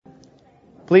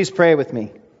Please pray with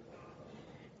me.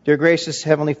 Dear gracious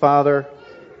Heavenly Father,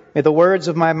 may the words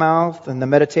of my mouth and the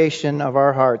meditation of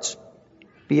our hearts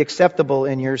be acceptable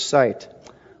in your sight.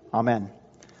 Amen.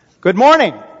 Good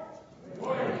morning. Good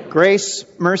morning. Grace,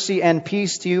 mercy, and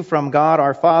peace to you from God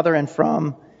our Father and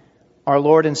from our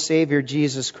Lord and Savior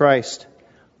Jesus Christ.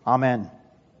 Amen.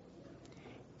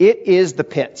 It is the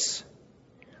pits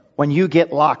when you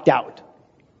get locked out.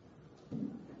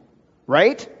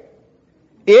 Right?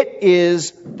 It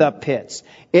is the pits.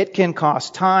 It can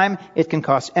cost time. It can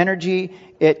cost energy.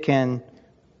 It can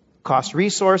cost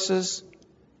resources.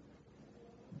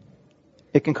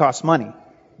 It can cost money.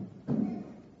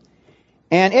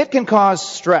 And it can cause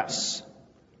stress.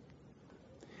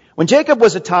 When Jacob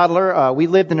was a toddler, we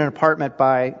lived in an apartment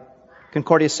by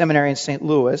Concordia Seminary in St.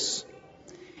 Louis.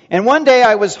 And one day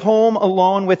I was home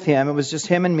alone with him. It was just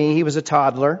him and me. He was a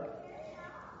toddler.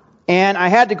 And I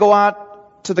had to go out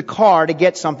to the car to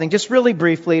get something, just really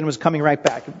briefly, and was coming right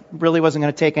back. It really wasn't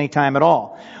going to take any time at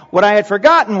all. What I had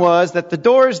forgotten was that the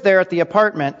doors there at the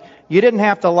apartment, you didn't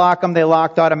have to lock them. They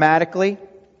locked automatically.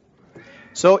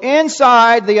 So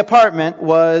inside the apartment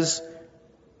was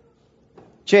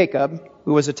Jacob,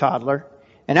 who was a toddler,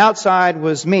 and outside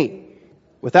was me,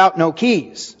 without no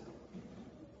keys.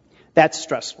 That's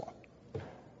stressful.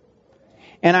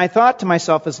 And I thought to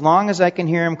myself, as long as I can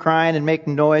hear him crying and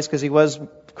making noise, because he was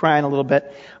crying a little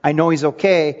bit, I know he's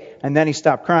okay. And then he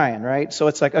stopped crying, right? So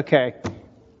it's like, okay.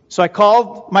 So I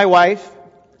called my wife.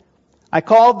 I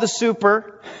called the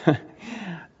super.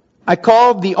 I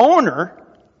called the owner.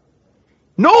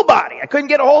 Nobody. I couldn't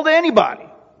get a hold of anybody.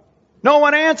 No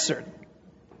one answered.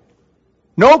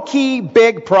 No key,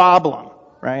 big problem,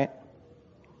 right?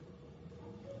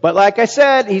 But like I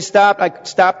said, I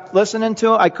stopped listening to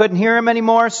him. I couldn't hear him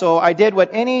anymore, so I did what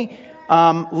any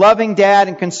loving dad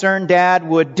and concerned dad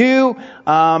would do.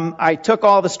 I took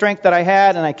all the strength that I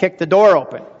had and I kicked the door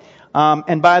open.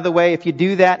 And by the way, if you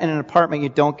do that in an apartment, you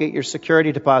don't get your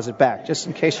security deposit back. Just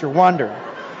in case you're wondering.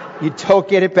 You don't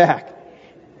get it back.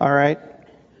 All right?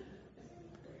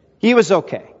 He was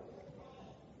okay.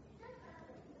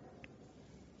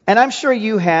 And I'm sure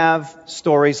you have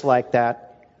stories like that.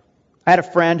 I had a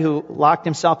friend who locked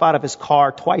himself out of his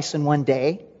car twice in one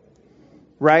day.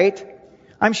 Right?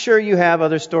 I'm sure you have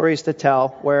other stories to tell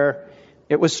where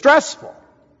it was stressful.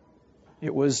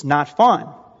 It was not fun.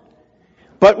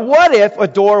 But what if a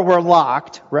door were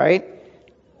locked, right?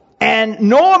 And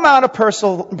no amount of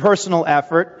personal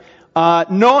effort,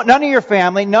 none of your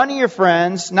family, none of your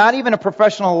friends, not even a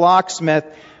professional locksmith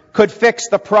could fix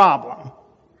the problem.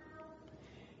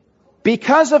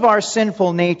 Because of our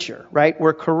sinful nature, right?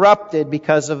 We're corrupted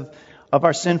because of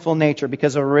our sinful nature,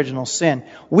 because of original sin.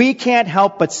 We can't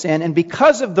help but sin, and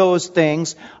because of those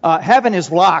things, heaven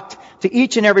is locked to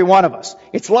each and every one of us.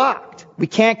 It's locked. We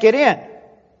can't get in.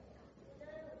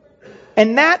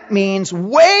 And that means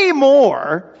way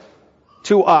more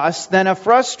to us than a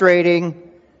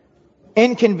frustrating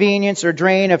inconvenience or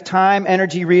drain of time,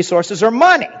 energy, resources, or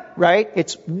money, right?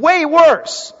 It's way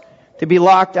worse to be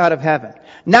locked out of heaven.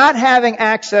 Not having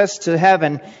access to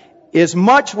heaven is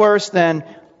much worse than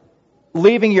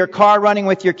leaving your car running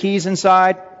with your keys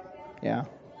inside. Yeah.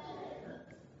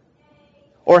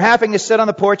 Or having to sit on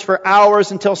the porch for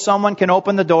hours until someone can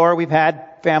open the door. We've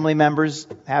had family members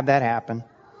have that happen.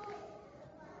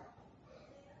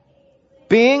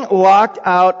 Being locked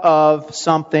out of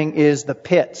something is the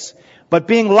pits. But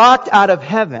being locked out of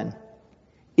heaven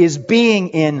is being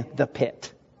in the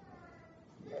pit.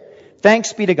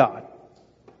 Thanks be to God.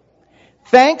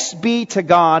 Thanks be to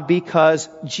God because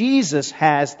Jesus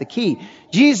has the key.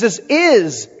 Jesus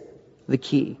is the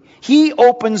key. He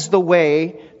opens the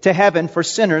way to heaven for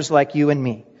sinners like you and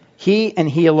me. He and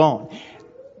He alone.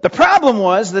 The problem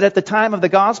was that at the time of the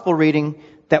gospel reading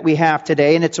that we have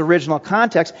today in its original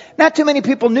context, not too many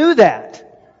people knew that.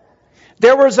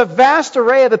 There was a vast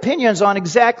array of opinions on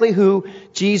exactly who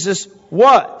Jesus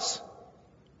was.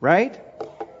 Right?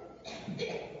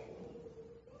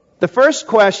 The first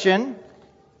question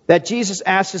that Jesus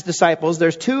asked His disciples,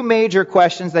 there's two major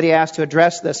questions that He asked to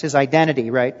address this, His identity,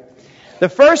 right? The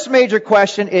first major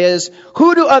question is,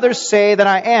 who do others say that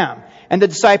I am? And the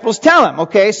disciples tell Him,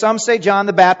 okay, some say John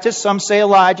the Baptist, some say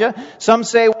Elijah, some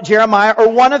say Jeremiah, or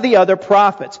one of the other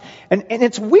prophets. And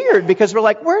it's weird because we're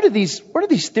like, where do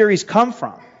these theories come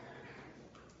from?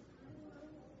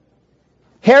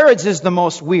 Herod's is the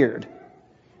most weird.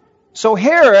 So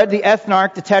Herod, the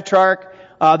ethnarch, the tetrarch,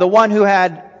 the one who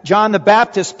had John the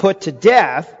Baptist put to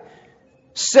death,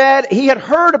 said he had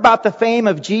heard about the fame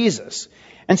of Jesus.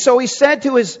 And so he said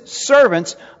to his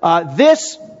servants,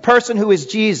 this person who is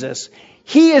Jesus,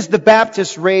 He is the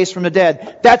Baptist raised from the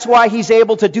dead. That's why he's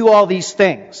able to do all these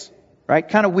things. Right?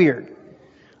 Kind of weird.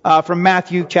 From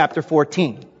Matthew chapter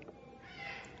 14.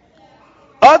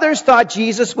 Others thought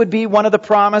Jesus would be one of the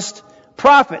promised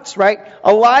prophets, right?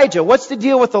 Elijah. What's the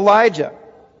deal with Elijah?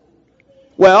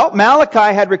 Well,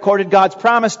 Malachi had recorded God's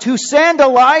promise to send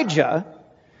Elijah,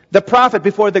 the prophet,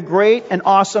 before the great and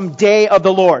awesome day of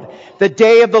the Lord. The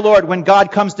day of the Lord when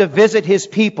God comes to visit His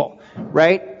people,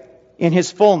 right? In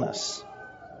His fullness.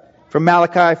 From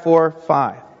Malachi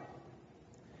 4:5.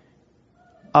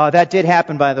 That did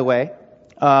happen, by the way.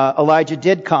 Elijah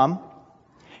did come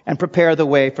and prepare the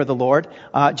way for the Lord.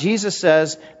 Jesus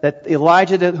says that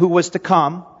Elijah who was to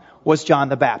come was John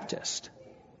the Baptist.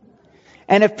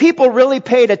 And if people really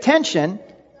paid attention,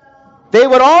 they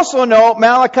would also know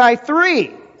Malachi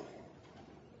 3.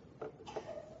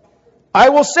 I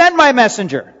will send my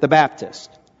messenger, the Baptist,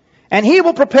 and he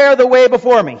will prepare the way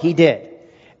before me. He did.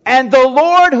 And the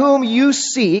Lord whom you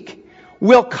seek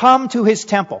will come to His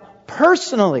temple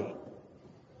personally.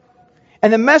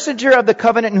 And the messenger of the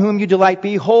covenant in whom you delight,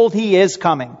 behold, He is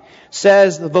coming,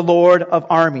 says the Lord of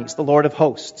armies, the Lord of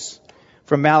hosts.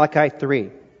 From Malachi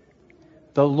 3.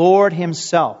 The Lord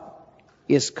Himself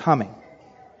is coming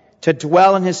to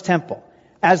dwell in His temple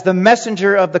as the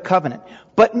messenger of the covenant.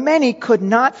 But many could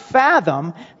not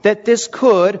fathom that this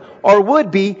could or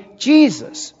would be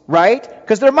Jesus, right?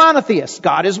 Because they're monotheists.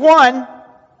 God is one.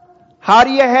 How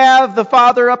do you have the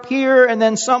Father up here and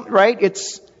then some, right?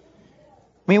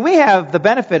 We have the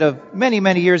benefit of many,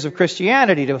 many years of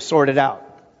Christianity to sort it out.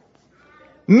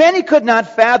 Many could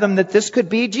not fathom that this could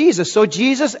be Jesus. So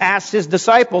Jesus asked His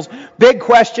disciples, big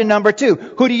question number 2,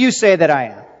 who do you say that I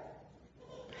am?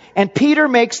 And Peter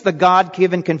makes the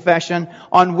God-given confession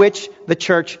on which the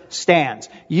church stands.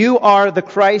 You are the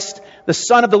Christ, the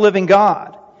Son of the living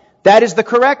God. That is the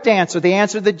correct answer, the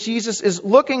answer that Jesus is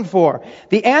looking for,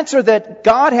 the answer that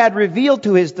God had revealed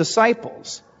to His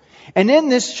disciples. And in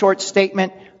this short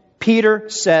statement, Peter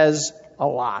says a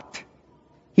lot.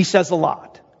 He says a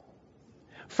lot.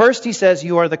 First, he says,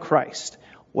 you are the Christ.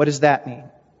 What does that mean?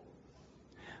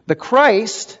 The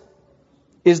Christ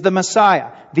is the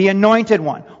Messiah, the anointed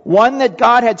one that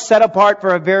God had set apart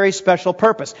for a very special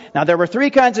purpose. Now, there were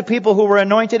 3 kinds of people who were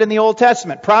anointed in the Old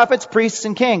Testament: prophets, priests,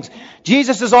 and kings.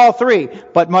 Jesus is all 3,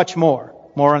 but much more.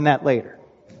 More on that later.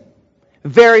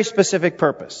 Very specific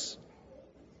purpose.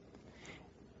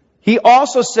 He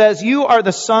also says, you are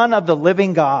the Son of the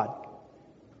living God.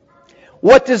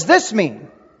 What does this mean?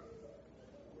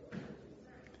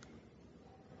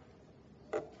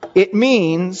 It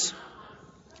means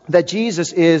that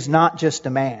Jesus is not just a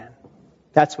man.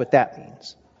 That's what that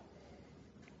means.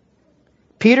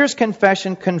 Peter's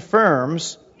confession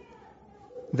confirms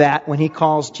that when he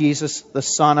calls Jesus the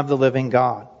Son of the living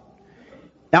God.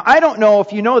 Now, I don't know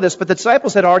if you know this, but the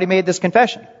disciples had already made this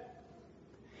confession.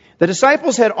 The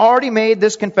disciples had already made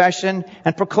this confession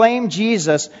and proclaimed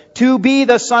Jesus to be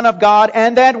the Son of God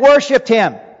and then worshipped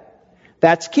Him.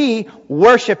 That's key,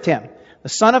 worshipped Him. The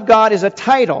Son of God is a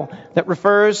title that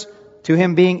refers to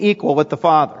Him being equal with the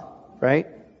Father, right?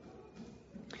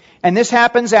 And this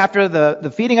happens after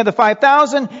the feeding of the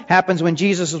 5,000, happens when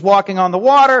Jesus is walking on the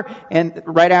water, and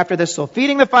right after this, so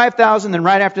feeding the 5,000, then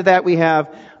right after that we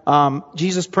have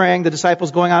Jesus praying, the disciples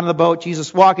going out of the boat,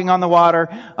 Jesus walking on the water,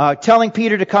 telling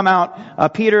Peter to come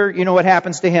out. Peter, you know what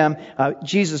happens to him.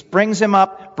 Jesus brings him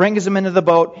up, brings him into the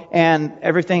boat, and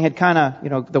everything had kind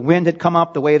of, the wind had come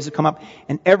up, the waves had come up,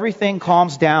 and everything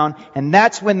calms down. And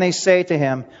that's when they say to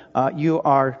him, you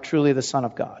are truly the Son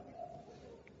of God.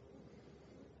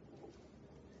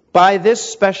 By this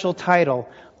special title,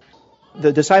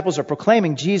 the disciples are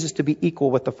proclaiming Jesus to be equal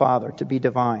with the Father, to be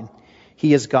divine.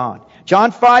 He is God.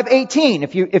 John 5:18.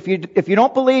 If you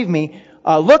don't believe me,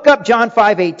 look up John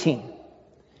 5:18.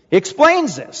 He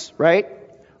explains this, right?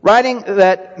 Writing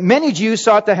that many Jews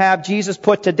sought to have Jesus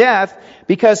put to death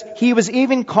because He was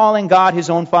even calling God His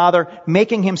own Father,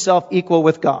 making Himself equal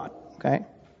with God. Okay?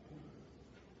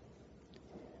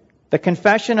 The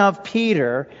confession of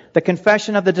Peter, the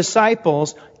confession of the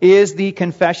disciples, is the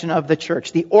confession of the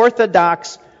church. The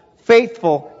orthodox,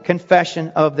 faithful confession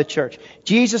of the church.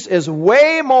 Jesus is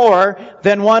way more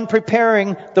than one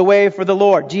preparing the way for the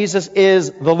Lord. Jesus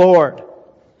is the Lord,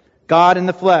 God in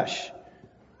the flesh,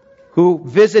 who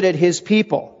visited His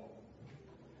people.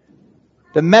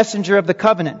 The messenger of the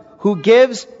covenant, who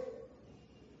gives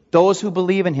those who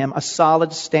believe in Him a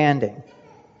solid standing.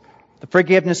 The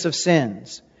forgiveness of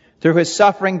sins through His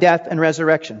suffering, death, and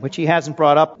resurrection, which He hasn't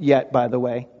brought up yet, by the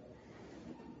way.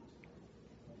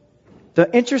 The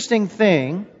interesting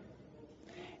thing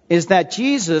is that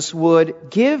Jesus would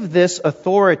give this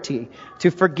authority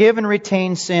to forgive and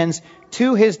retain sins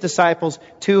to His disciples,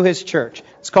 to His church.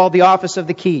 It's called the office of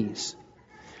the keys.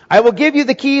 I will give you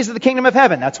the keys of the kingdom of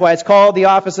heaven. That's why it's called the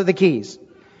office of the keys.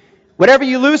 Whatever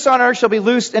you loose on earth shall be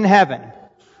loosed in heaven.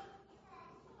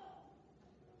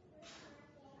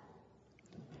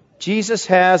 Jesus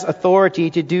has authority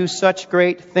to do such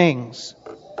great things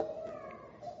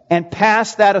and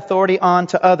pass that authority on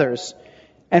to others.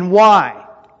 And why?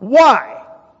 Why?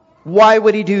 Why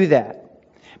would He do that?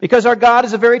 Because our God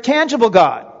is a very tangible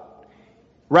God.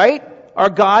 Right?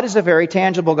 Our God is a very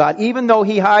tangible God. Even though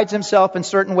He hides Himself in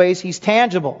certain ways, He's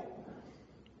tangible.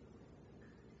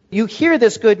 You hear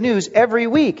this good news every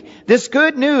week. This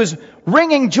good news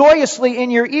ringing joyously in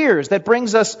your ears that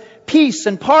brings us peace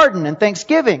and pardon and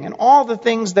thanksgiving and all the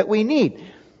things that we need.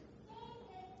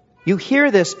 You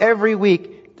hear this every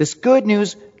week, this good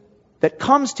news that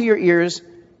comes to your ears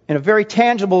in a very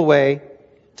tangible way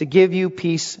to give you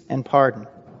peace and pardon.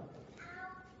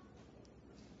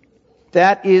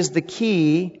 That is the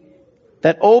key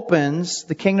that opens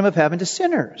the kingdom of heaven to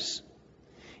sinners.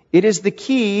 It is the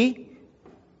key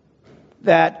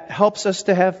that helps us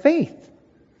to have faith.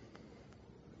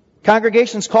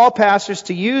 Congregations call pastors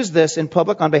to use this in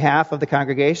public on behalf of the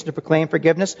congregation to proclaim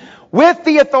forgiveness with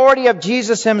the authority of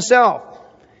Jesus Himself,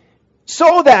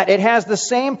 so that it has the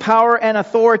same power and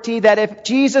authority that if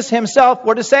Jesus Himself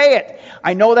were to say it.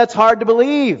 I know that's hard to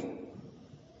believe.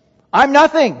 I'm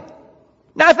nothing.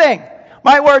 Nothing.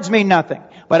 My words mean nothing,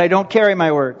 but I don't carry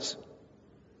my words.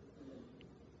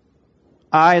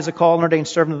 I, as a called and ordained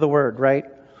servant of the Word, right?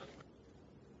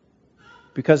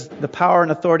 Because the power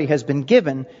and authority has been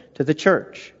given to the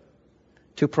church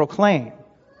to proclaim.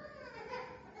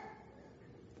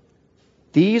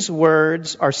 These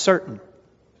words are certain.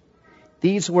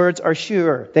 These words are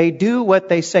sure. They do what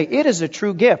they say. It is a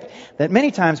true gift that many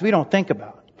times we don't think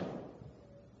about.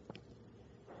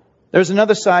 There's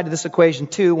another side to this equation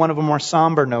too, one of a more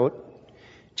somber note.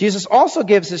 Jesus also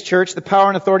gives His church the power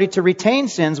and authority to retain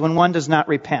sins when one does not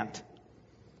repent.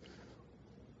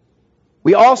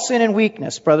 We all sin in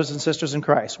weakness, brothers and sisters in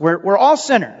Christ. We're all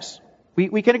sinners.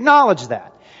 We can acknowledge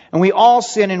that. And we all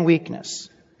sin in weakness.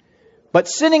 But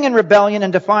sinning in rebellion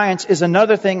and defiance is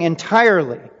another thing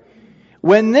entirely.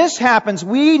 When this happens,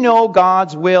 we know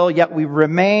God's will, yet we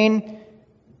remain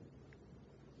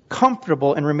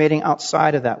comfortable in remaining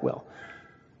outside of that will.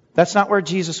 That's not where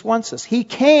Jesus wants us. He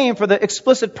came for the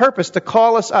explicit purpose to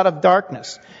call us out of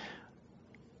darkness.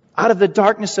 Out of the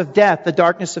darkness of death, the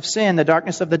darkness of sin, the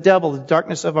darkness of the devil, the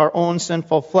darkness of our own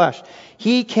sinful flesh.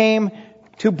 He came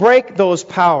to break those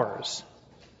powers.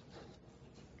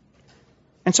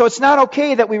 And so it's not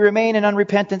okay that we remain in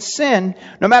unrepentant sin,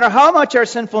 no matter how much our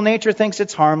sinful nature thinks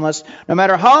it's harmless, no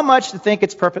matter how much to think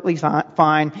it's perfectly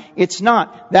fine, it's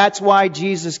not. That's why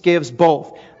Jesus gives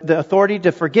both. The authority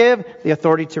to forgive, the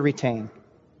authority to retain.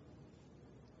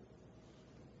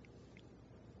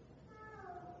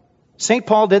 St.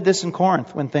 Paul did this in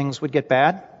Corinth when things would get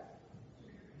bad.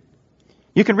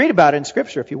 You can read about it in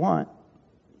Scripture if you want.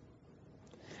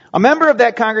 A member of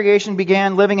that congregation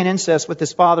began living in incest with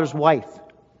his father's wife.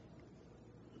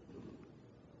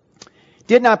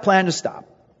 Did not plan to stop.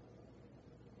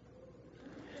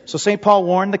 So St. Paul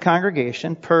warned the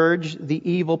congregation, purge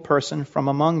the evil person from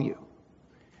among you.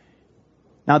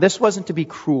 Now this wasn't to be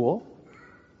cruel.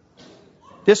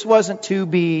 This wasn't to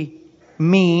be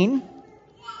mean.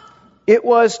 It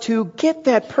was to get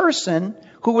that person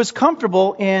who was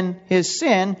comfortable in his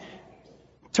sin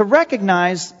to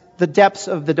recognize the depths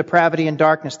of the depravity and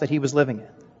darkness that he was living in.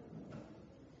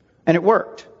 And it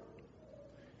worked.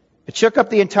 It shook up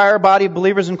the entire body of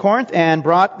believers in Corinth and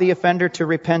brought the offender to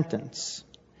repentance.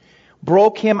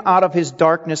 Broke him out of his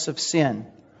darkness of sin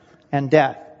and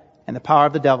death and the power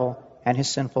of the devil and his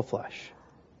sinful flesh.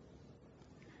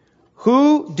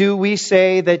 Who do we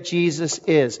say that Jesus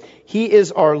is? He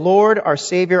is our Lord, our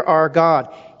Savior, our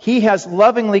God. He has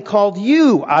lovingly called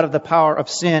you out of the power of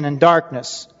sin and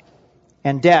darkness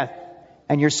and death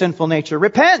and your sinful nature.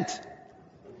 Repent!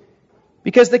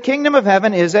 Because the kingdom of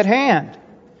heaven is at hand.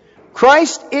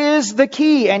 Christ is the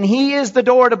key and He is the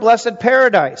door to blessed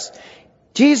paradise.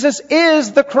 Jesus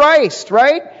is the Christ,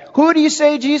 right? Who do you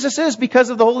say Jesus is? Because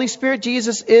of the Holy Spirit,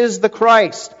 Jesus is the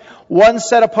Christ, one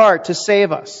set apart to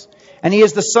save us. And He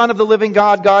is the Son of the living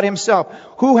God, God Himself,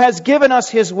 who has given us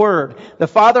His Word. The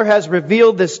Father has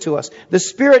revealed this to us. The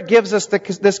Spirit gives us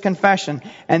this confession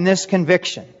and this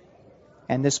conviction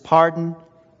and this pardon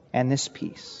and this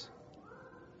peace.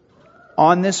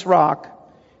 On this rock,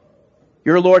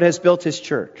 your Lord has built His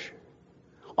church.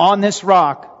 On this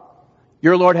rock,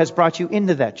 your Lord has brought you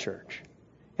into that church.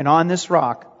 And on this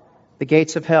rock, The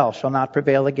gates of hell shall not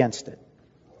prevail against it.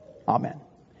 Amen.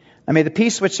 And may the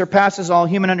peace which surpasses all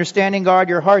human understanding guard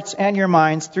your hearts and your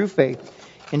minds through faith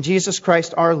in Jesus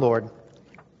Christ our Lord.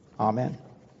 Amen.